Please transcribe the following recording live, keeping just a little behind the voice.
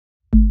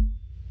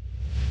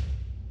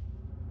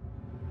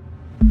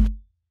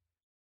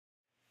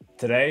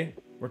Today,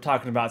 we're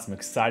talking about some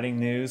exciting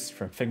news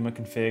from Figma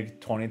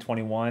Config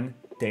 2021,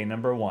 day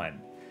number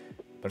 1.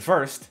 But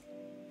first,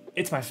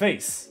 it's my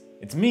face.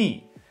 It's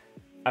me.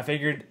 I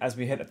figured as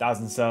we hit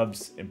 1,000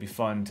 subs, it'd be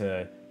fun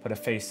to put a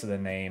face to the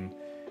name.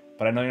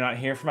 But I know you're not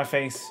here for my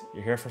face,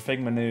 you're here for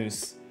Figma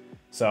news.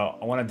 So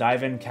I want to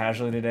dive in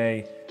casually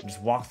today and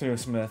just walk through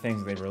some of the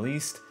things they've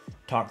released,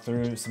 talk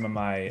through some of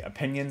my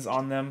opinions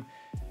on them,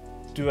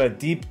 do a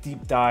deep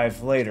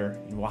dive later,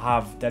 and we'll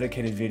have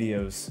dedicated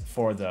videos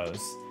for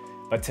those.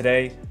 But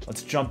today,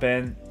 let's jump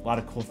in, a lot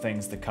of cool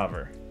things to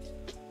cover.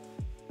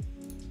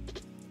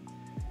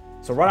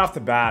 So right off the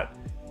bat,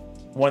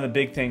 one of the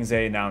big things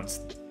they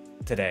announced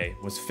today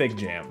was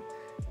FigJam,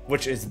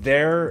 which is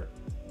their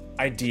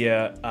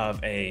idea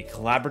of a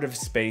collaborative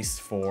space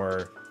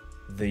for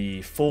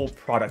the full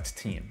product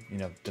team. You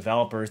know,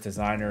 developers,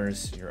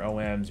 designers, your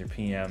OMs, your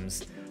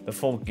PMs, the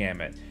full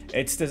gamut.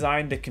 It's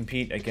designed to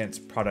compete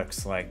against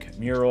products like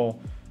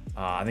Mural.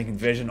 I think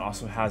Envision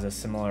also has a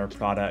similar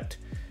product.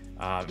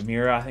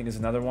 Mural, I think, is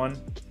another one.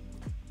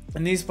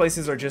 And these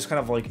places are just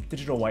kind of like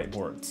digital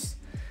whiteboards.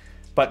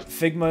 But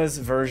Figma's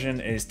version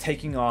is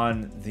taking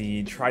on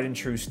the tried and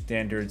true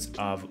standards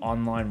of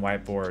online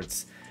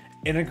whiteboards,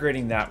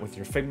 integrating that with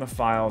your Figma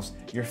files,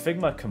 your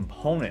Figma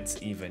components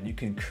even. You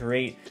can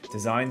create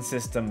design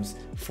systems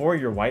for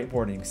your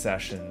whiteboarding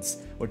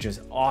sessions, which is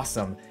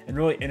awesome, and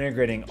really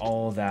integrating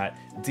all of that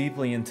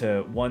deeply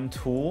into one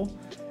tool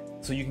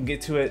so you can get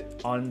to it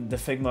on the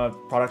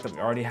Figma product that we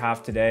already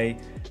have today.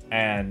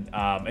 And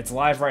it's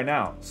live right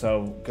now,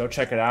 so go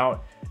check it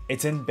out.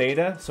 It's in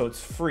beta, so it's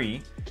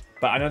free.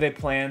 But I know they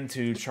plan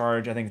to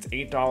charge, I think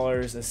it's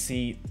 $8 a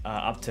seat,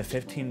 up to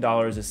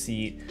 $15 a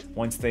seat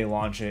once they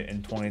launch it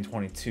in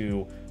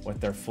 2022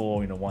 with their full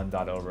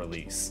 1.0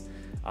 release.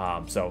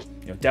 So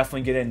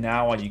definitely get in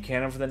now while you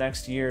can over the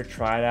next year.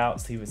 Try it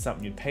out, see if it's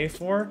something you'd pay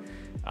for.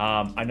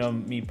 I know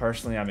me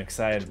personally, I'm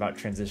excited about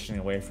transitioning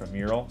away from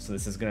Mural, so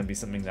this is going to be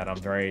something that I'm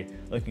very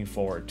looking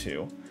forward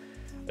to.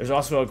 There's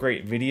also a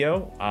great video,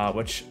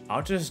 which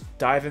I'll just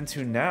dive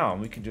into now,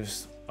 and we can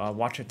just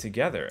watch it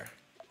together.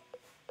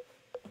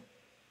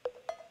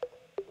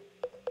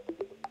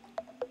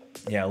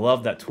 Yeah, I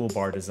love that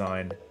toolbar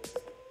design.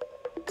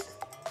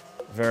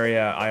 Very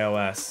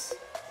iOS.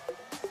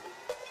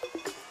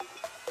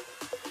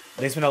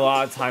 They spend a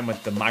lot of time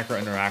with the micro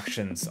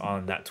interactions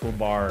on that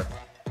toolbar,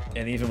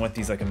 and even with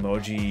these like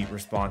emoji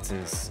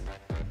responses.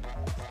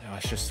 Oh,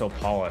 it's just so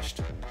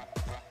polished.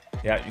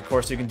 Yeah, of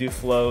course you can do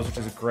flows, which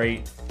is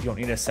great. You don't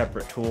need a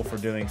separate tool for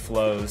doing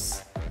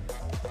flows.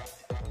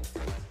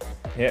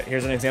 Yeah,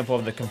 here's an example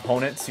of the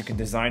components. You can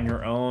design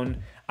your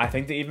own. I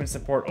think they even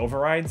support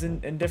overrides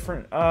in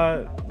different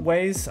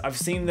ways. I've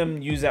seen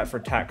them use that for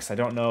text. I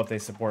don't know if they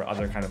support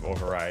other kind of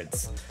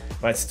overrides,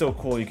 but it's still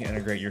cool. You can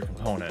integrate your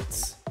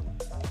components.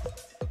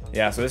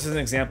 Yeah, so this is an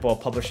example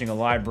of publishing a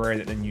library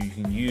that then you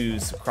can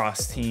use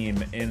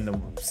cross-team in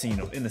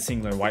the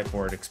singular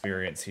whiteboard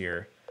experience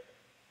here.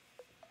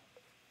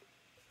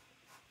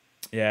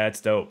 Yeah,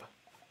 it's dope.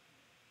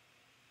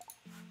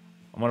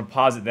 I'm gonna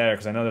pause it there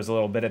because I know there's a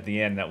little bit at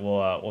the end that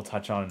we'll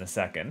touch on in a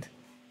second.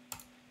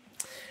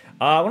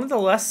 One of the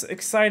less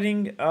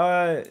exciting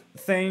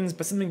things,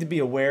 but something to be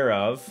aware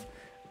of,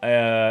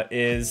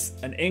 is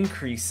an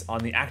increase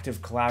on the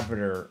active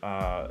collaborator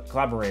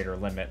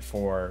limit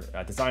for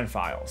design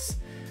files.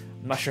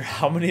 I'm not sure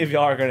how many of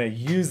y'all are going to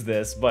use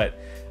this, but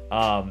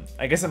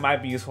I guess it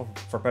might be useful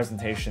for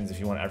presentations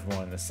if you want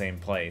everyone in the same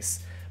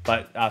place.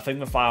 But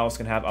Figma files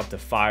can have up to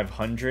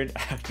 500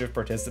 active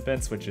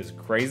participants, which is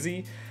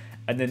crazy,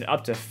 and then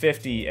up to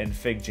 50 in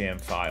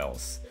FigJam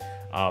files.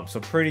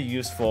 So pretty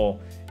useful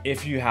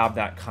if you have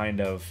that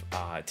kind of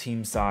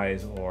team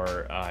size,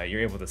 or you're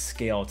able to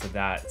scale to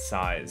that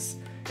size.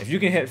 If you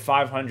can hit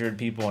 500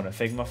 people in a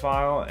Figma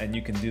file and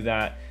you can do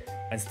that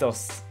and still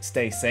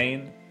stay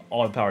sane,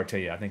 all the power to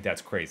you. I think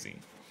that's crazy.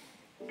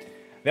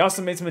 They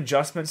also made some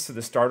adjustments to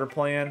the starter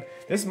plan.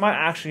 This might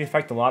actually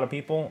affect a lot of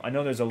people. I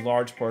know there's a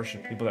large portion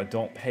of people that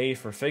don't pay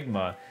for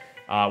Figma,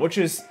 which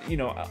is,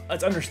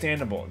 it's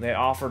understandable. They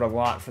offered a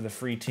lot for the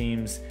free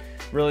teams.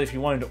 Really, if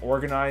you wanted to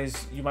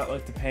organize, you might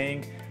look to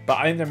paying, but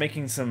I think they're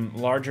making some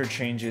larger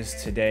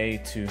changes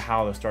today to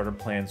how the starter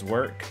plans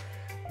work.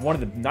 One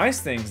of the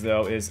nice things,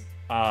 though, is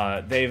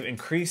they've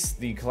increased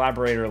the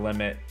collaborator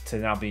limit to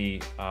now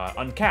be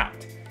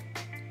uncapped,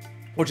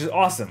 which is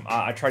awesome.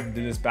 I tried to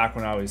do this back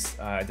when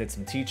I did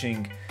some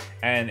teaching,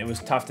 and it was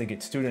tough to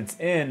get students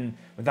in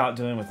without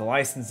dealing with the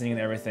licensing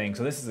and everything.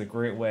 So this is a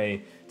great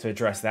way to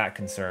address that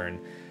concern.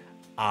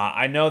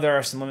 I know there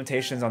are some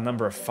limitations on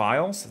number of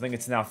files. I think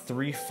it's now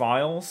 3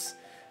 files,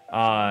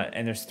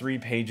 and there's 3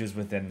 pages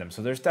within them.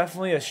 So there's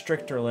definitely a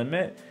stricter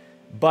limit,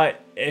 but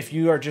if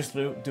you are just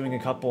doing a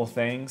couple of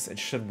things, it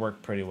should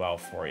work pretty well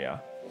for you.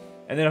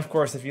 And then of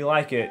course, if you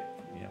like it,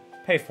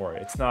 pay for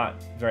it. It's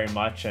not very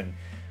much, and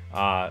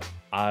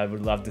I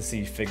would love to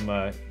see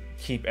Figma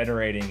keep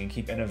iterating and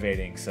keep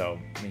innovating, so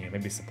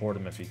maybe support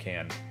them if you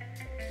can.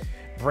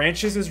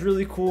 Branches is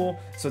really cool.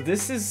 So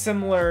this is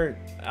similar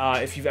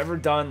if you've ever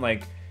done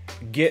like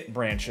Git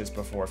branches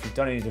before, if you've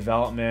done any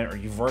development or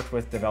you've worked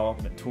with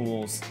development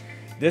tools,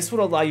 this would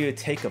allow you to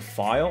take a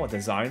file, a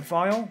design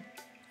file,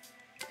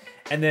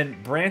 and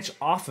then branch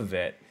off of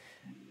it,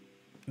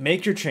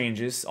 make your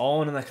changes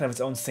all in kind of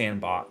its own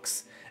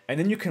sandbox, and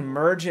then you can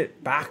merge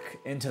it back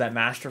into that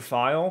master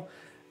file.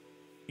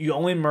 You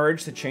only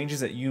merge the changes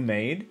that you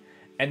made,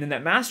 and then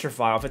that master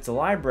file, if it's a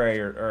library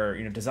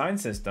or design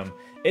system,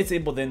 it's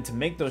able then to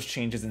make those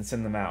changes and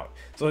send them out.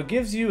 So it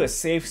gives you a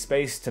safe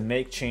space to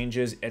make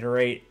changes,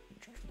 iterate,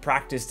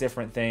 practice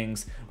different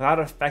things without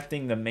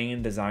affecting the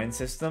main design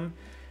system.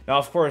 Now,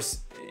 of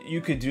course,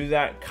 you could do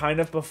that kind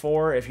of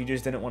before if you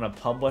just didn't want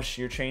to publish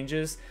your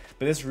changes,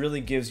 but this really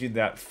gives you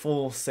that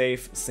full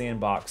safe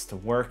sandbox to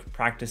work,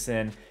 practice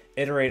in,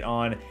 iterate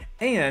on,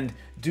 and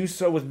do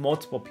so with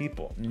multiple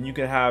people. And you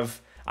could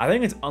have, I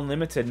think it's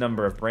unlimited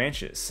number of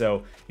branches.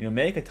 So,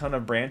 make a ton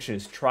of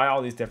branches, try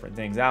all these different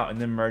things out,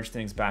 and then merge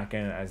things back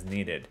in as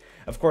needed.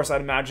 Of course,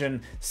 I'd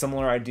imagine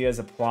similar ideas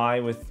apply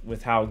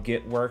with how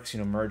Git works,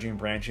 merging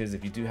branches.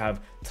 If you do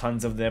have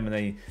tons of them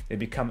and they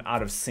become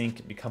out of sync,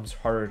 it becomes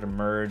harder to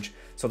merge.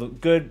 So the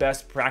good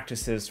best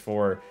practices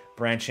for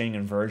branching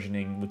and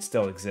versioning would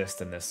still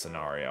exist in this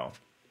scenario.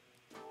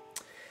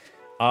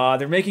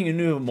 They're making a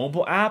new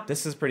mobile app.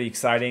 This is pretty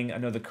exciting. I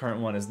know the current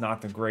one is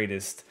not the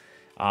greatest.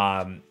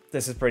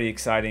 This is pretty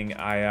exciting.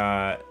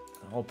 I'll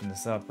open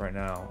this up right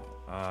now.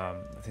 I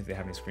think they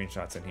have any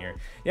screenshots in here.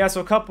 Yeah,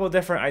 so a couple of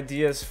different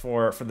ideas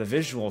for the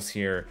visuals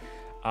here.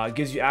 It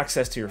gives you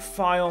access to your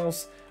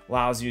files,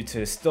 allows you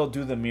to still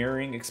do the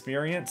mirroring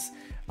experience.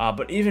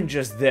 But even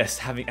just this,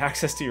 having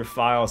access to your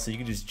files so you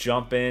can just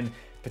jump in,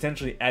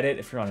 potentially edit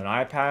if you're on an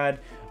iPad,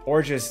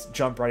 or just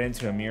jump right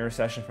into a mirror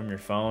session from your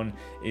phone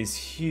is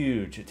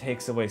huge. It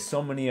takes away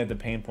so many of the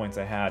pain points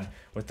I had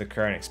with the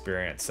current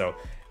experience. So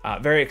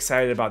very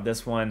excited about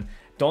this one.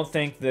 Don't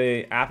think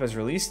the app is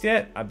released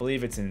yet. I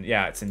believe it's in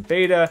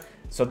beta.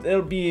 So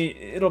it'll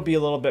be a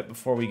little bit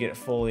before we get it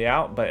fully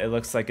out, but it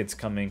looks like it's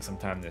coming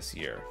sometime this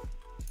year.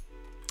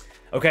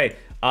 Okay,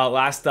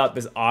 last up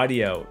is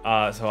audio.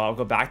 So I'll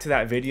go back to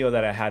that video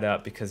that I had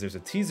up because there's a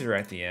teaser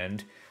at the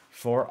end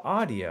for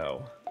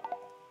audio.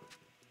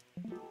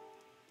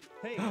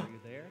 Hey, are you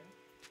there?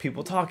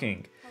 People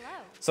talking.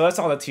 Hello. So that's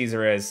all the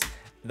teaser is.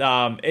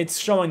 It's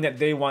showing that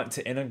they want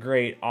to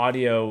integrate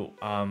audio,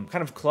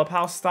 kind of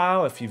Clubhouse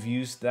style, if you've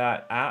used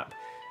that app,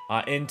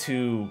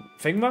 into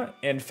Figma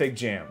and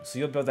FigJam. So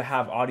you'll be able to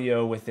have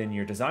audio within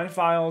your design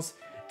files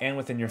and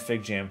within your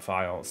FigJam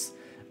files,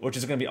 which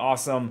is going to be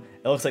awesome.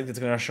 It looks like it's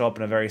going to show up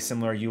in a very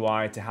similar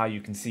UI to how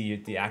you can see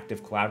the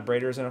active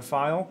collaborators in a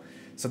file.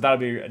 So that'll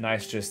be a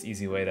nice, just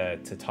easy way to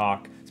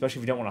talk, especially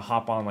if you don't want to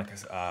hop on like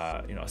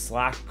a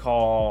Slack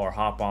call or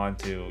hop on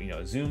to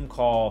a Zoom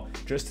call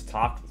just to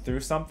talk through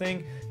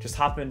something. Just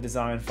hop in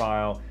design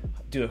file,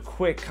 do a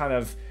quick kind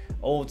of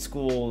old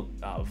school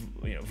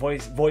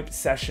VoIP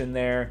session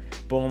there.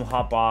 Boom,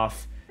 hop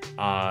off.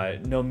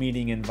 No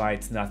meeting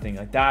invites, nothing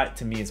like that.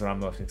 To me is what I'm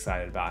most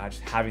excited about.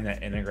 Just having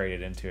that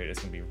integrated into it is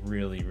going to be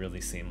really,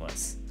 really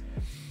seamless.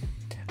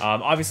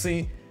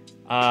 Obviously.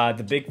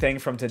 The big thing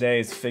from today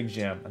is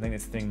FigJam. I think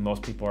it's the thing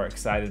most people are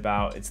excited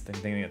about. It's the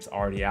thing that's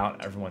already out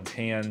in everyone's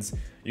hands.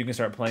 You can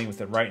start playing with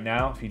it right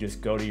now if you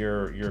just go to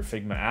your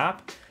Figma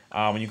app.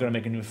 When you're going to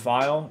make a new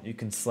file, you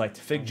can select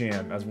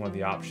FigJam as one of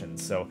the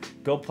options. So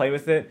go play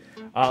with it.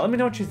 Let me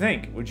know what you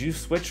think. Would you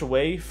switch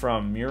away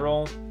from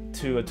Mural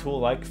to a tool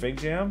like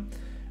FigJam?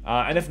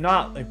 And if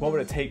not, what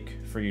would it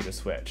take for you to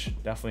switch?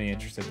 Definitely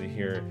interested to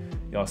hear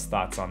y'all's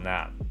thoughts on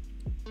that.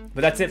 But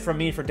that's it from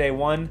me for day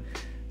one.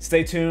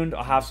 Stay tuned.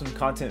 I'll have some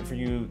content for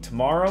you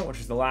tomorrow,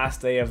 which is the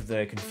last day of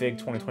the Config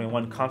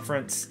 2021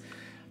 conference.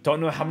 Don't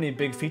know how many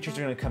big features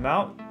are going to come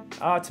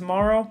out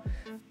tomorrow.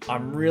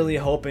 I'm really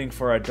hoping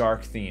for a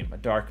dark theme, a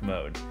dark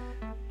mode.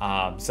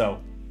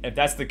 So if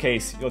that's the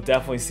case, you'll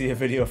definitely see a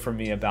video from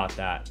me about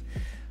that.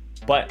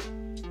 But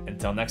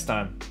until next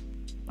time,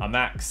 I'm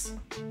Max.